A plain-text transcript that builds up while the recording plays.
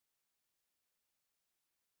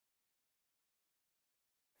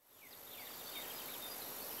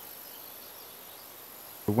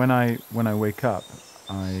When I wake up,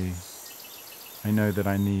 I know that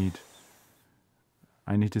I need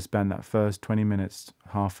to spend that first 20 minutes,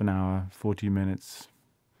 half an hour, 40 minutes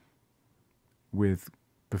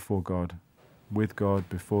before God,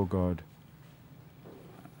 before God,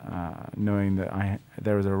 knowing that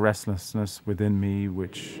there is a restlessness within me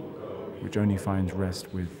which only finds rest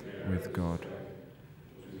with God.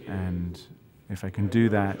 And if I can do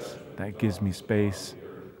that, that gives me space,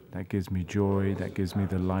 that gives me joy, that gives me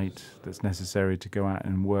the light that's necessary to go out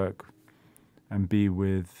and work and be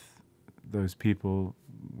with those people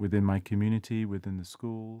within my community, within the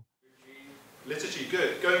school. Liturgy,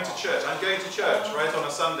 good. Going to church. I'm going to church, right, on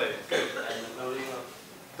a Sunday. Good.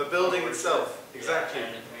 The building itself, exactly.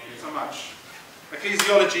 So much.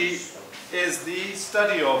 Ecclesiology is the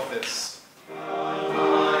study of this.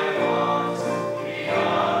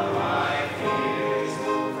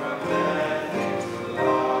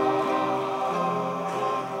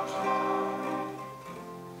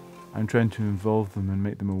 I'm trying to involve them and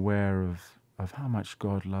make them aware of how much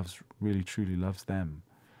God really truly loves them.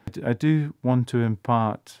 I do want to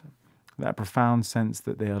impart that profound sense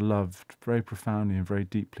that they are loved very profoundly and very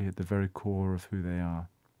deeply at the very core of who they are.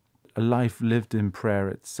 A life lived in prayer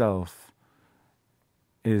itself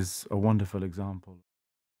is a wonderful example.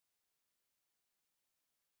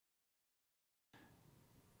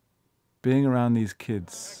 Being around these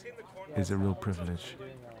kids is a real privilege,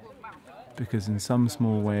 because in some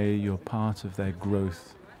small way you're part of their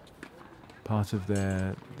growth, part of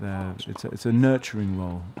their it's a nurturing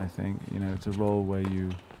role, I think. It's a role where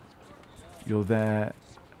you're there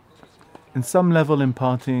in some level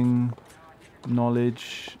imparting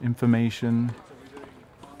knowledge, information,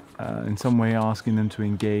 in some way asking them to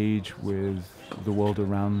engage with the world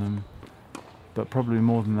around them, but probably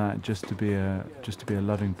more than that, just to be a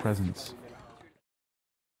loving presence.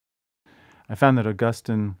 I found that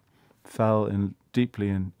Augustine fell deeply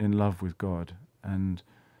in love with God, and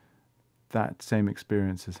that same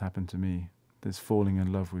experience has happened to me, this falling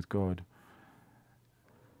in love with God.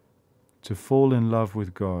 To fall in love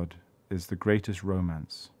with God is the greatest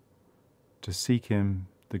romance. To seek Him,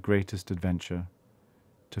 the greatest adventure.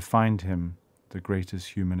 To find Him, the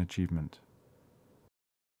greatest human achievement.